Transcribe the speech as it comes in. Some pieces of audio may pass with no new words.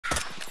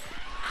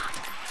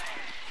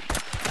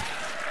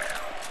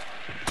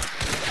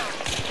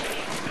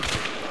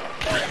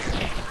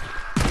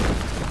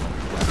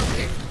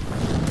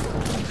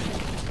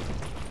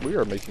we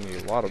are making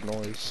a lot of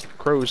noise.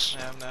 Crows.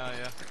 I am now,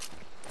 yeah.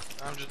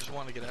 I'm just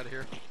wanting to get out of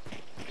here.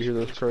 You hear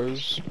those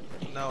crows?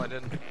 No, I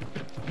didn't.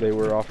 They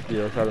were off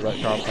the other side of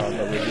that compound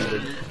that we're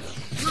leaving.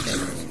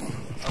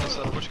 Oh,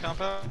 so which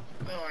compound?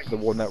 The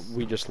one that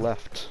we just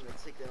left.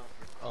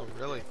 Oh,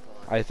 really?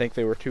 I think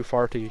they were too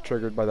far to be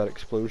triggered by that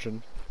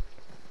explosion.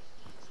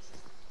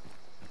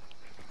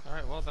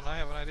 Alright, well then I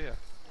have an idea.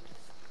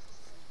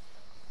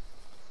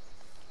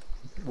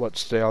 What,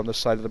 stay on this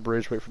side of the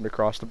bridge, wait for him to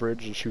cross the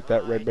bridge and shoot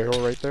that red barrel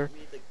right there?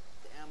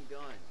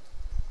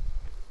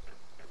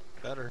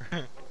 Better.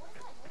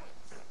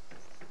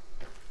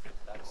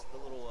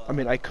 I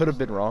mean, I could have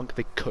been wrong.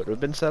 They could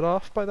have been set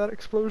off by that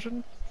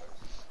explosion.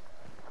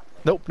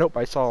 Nope, nope,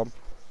 I saw them.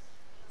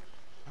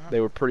 They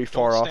were pretty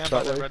far off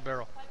that way. Red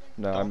barrel.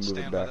 No, I'm moving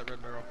stand by back. that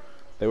red barrel.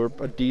 They were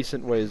a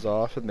decent ways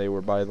off, and they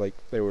were by, like,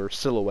 they were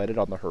silhouetted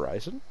on the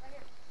horizon.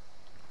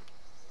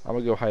 I'm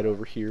gonna go hide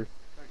over here.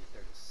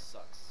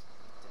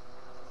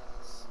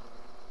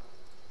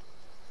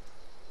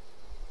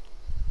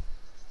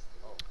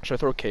 Should I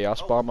throw a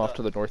chaos bomb off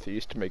to the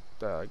northeast to make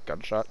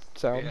gunshot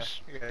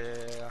sounds?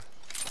 Yeah.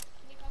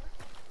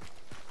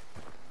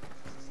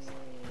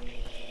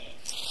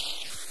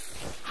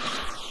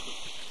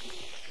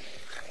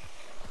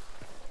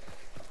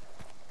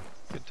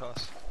 Good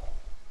toss.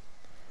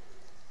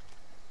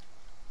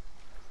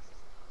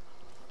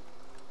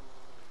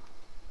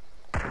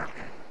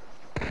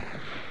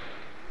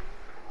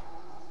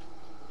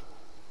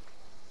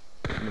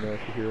 Let me know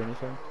if you hear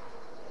anything.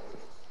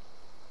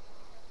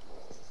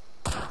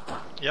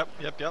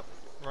 Yep.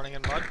 Running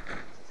in mud.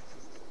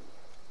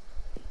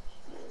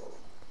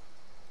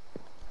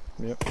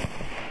 Yep.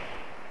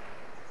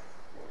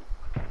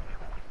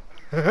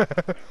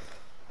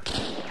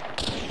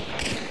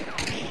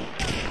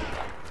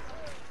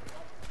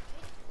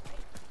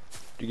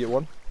 Did you get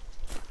one?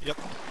 Yep.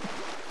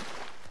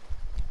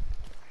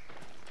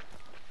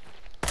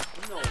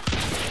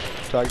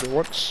 Tagged her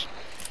once.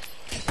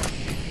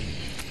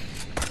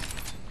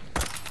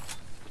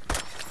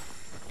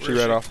 She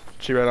ran off.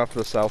 She ran off to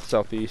the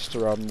southeast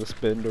around this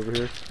bend over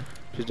here.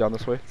 She's down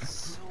this way.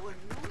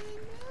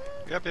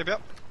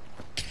 Yep.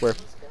 Where?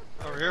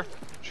 Over here.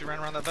 She ran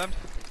around that bend.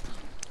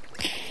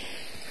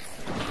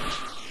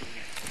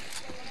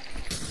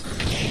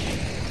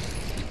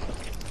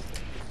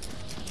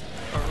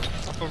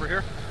 Up over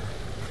here.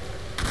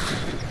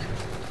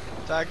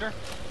 Tagged her.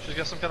 She's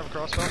got some kind of a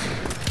crossbow.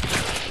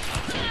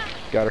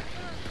 Got her.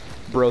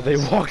 Bro, they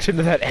walked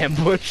into that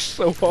ambush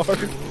so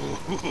hard.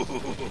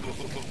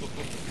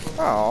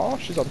 Aw,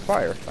 she's on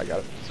fire. I got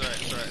it.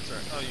 It's alright.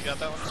 Oh, you got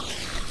that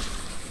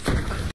one?